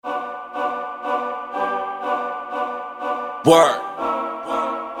Word.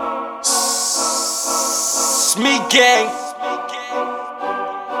 Me gang.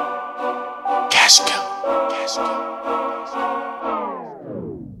 Cash kill.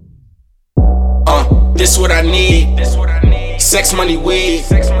 This what I need. Sex, money, weed.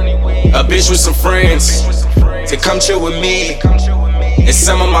 A bitch with some friends to come chill with me and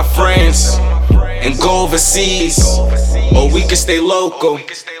some of my friends and go overseas, or we can stay local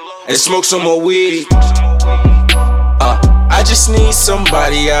and smoke some more weed. I just need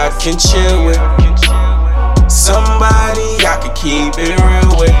somebody I can chill with, somebody I can keep it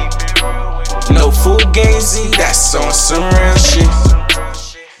real with. No fugazi, that's on some real shit.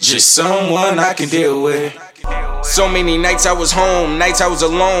 Just someone I can deal with. So many nights I was home, nights I was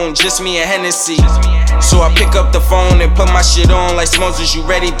alone, just me and Hennessy. So I pick up the phone and put my shit on like Smokes, is you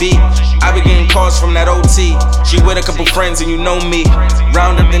ready, B? I be getting calls from that OT. She with a couple friends and you know me.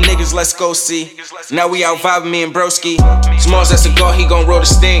 Round up the niggas, let's go see. Now we out vibing, me and Broski. Smalls that cigar, he gon' roll the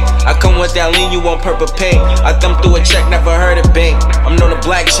stink. I come with that lean, you want purple paint. I thumb through a check, never heard it bang. I'm known a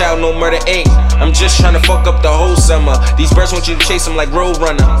black child, no murder ain't. I'm just tryna fuck up the whole summer. These birds want you to chase them like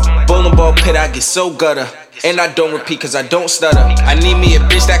Roadrunner. Bowling ball pit, I get so gutter. And I don't repeat cause I don't stutter. I need me a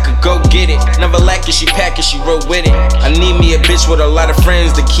bitch that could go get it. Never lack it, she pack it, she roll with it. I need me a bitch with a lot of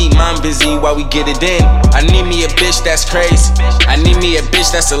friends to keep mine busy while we get it in. I need me a bitch that's crazy. I need me a bitch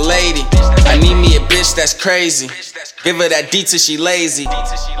that's a lady. I need me a bitch that's crazy. Give her that D till she lazy.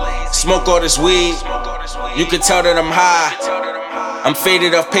 Smoke all this weed, you can tell that I'm high. I'm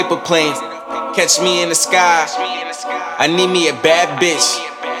faded off paper planes, catch me in the sky. I need me a bad bitch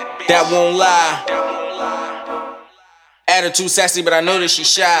that won't lie. Attitude sassy, but I know that she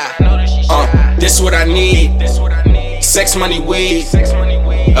shy. This what I need. Sex, money, weed.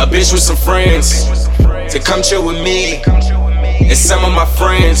 A bitch with some friends to come chill with me and some of my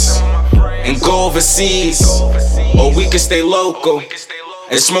friends and go overseas, or we can stay local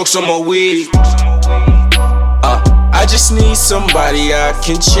and smoke some more weed. I just need somebody I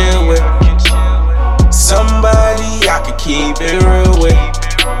can chill with, somebody I can keep it real with.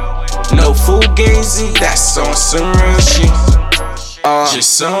 No fugazi, that's on some real shit.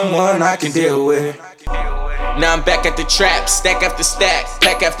 Just someone I can deal with. Now I'm back at the trap, stack after stack,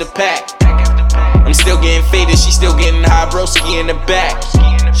 pack after pack. I'm still getting faded, she still getting high, broski in the back.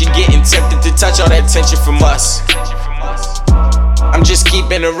 She getting tempted to touch all that tension from us. I'm just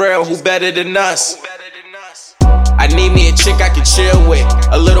keeping it real, who better than us? I need me a chick I can chill with,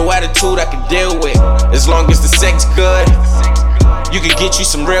 a little attitude I can deal with. As long as the sex good, you can get you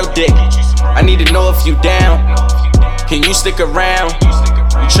some real dick. I need to know if you down. Can you stick around?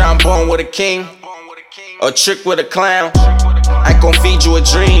 You tryna born with a king or trick with a clown? I ain't gon' feed you a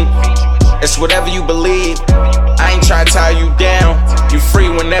dream, it's whatever you believe. I ain't tryna tie you down, you free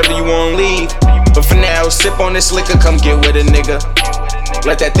whenever you wanna leave. But for now, sip on this liquor, come get with a nigga.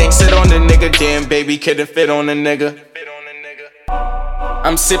 Let that thing sit on the nigga, damn baby, couldn't fit on a nigga.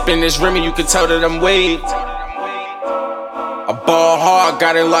 I'm sipping this Remy, you can tell that I'm waved. I ball hard,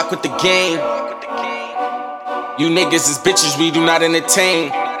 got it locked with the game. You niggas is bitches, we do not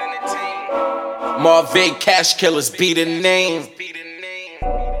entertain. Marv'e, cash killers, be the name.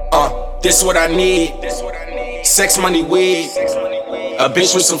 This what I need. Sex, money, weed. A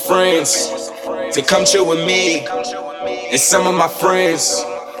bitch with some friends to come chill with me and some of my friends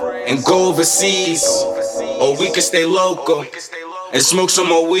and go overseas, or we can stay local and smoke some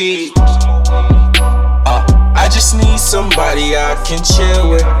more weed. I just need somebody I can chill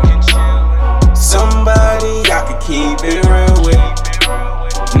with, somebody I can keep it real with.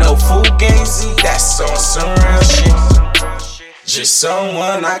 No fugazi, that's on some real shit. Just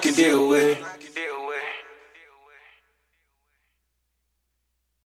someone I can deal with.